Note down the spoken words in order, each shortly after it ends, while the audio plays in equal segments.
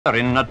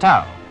in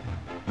Natal.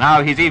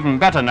 Now he's even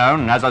better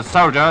known as a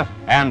soldier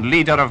and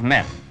leader of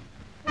men.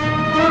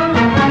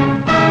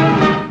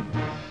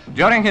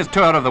 During his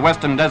tour of the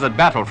Western Desert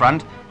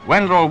battlefront,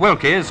 Wendell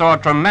Wilkie saw a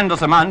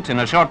tremendous amount in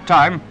a short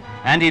time,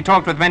 and he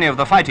talked with many of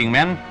the fighting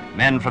men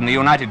from the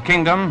United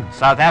Kingdom,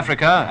 South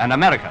Africa, and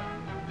America.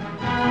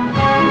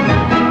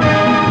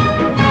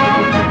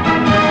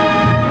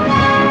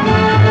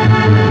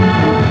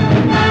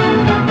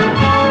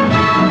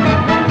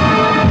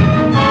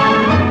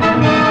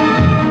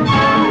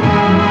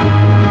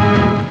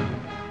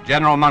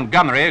 General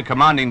Montgomery,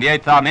 commanding the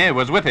 8th Army,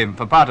 was with him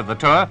for part of the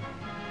tour.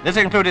 This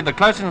included the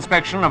close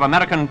inspection of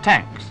American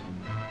tanks.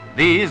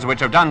 These, which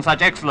have done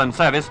such excellent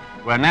service,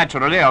 were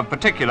naturally of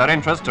particular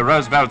interest to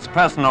Roosevelt's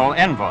personal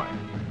envoy.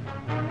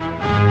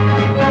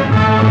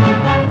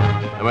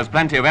 There was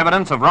plenty of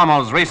evidence of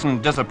Rommel's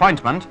recent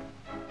disappointment.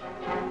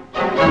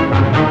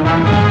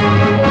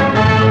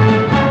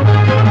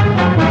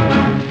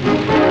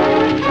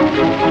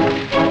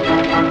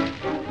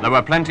 There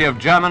were plenty of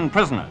German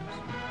prisoners.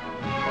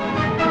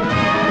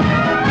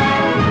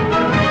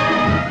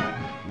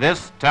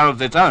 This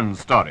tells its own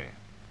story.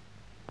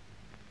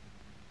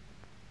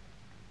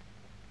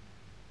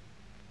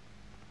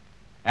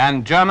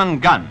 And German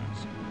guns.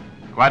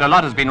 Quite a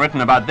lot has been written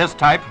about this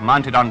type,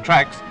 mounted on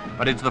tracks,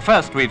 but it's the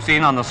first we've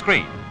seen on the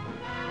screen.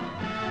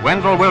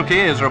 Wendell Wilkie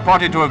is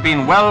reported to have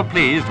been well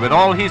pleased with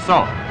all he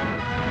saw,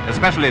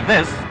 especially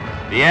this,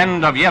 the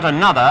end of yet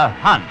another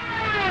hunt.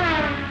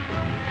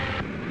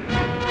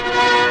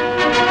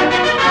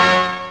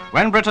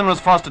 When Britain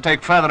was forced to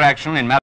take further action in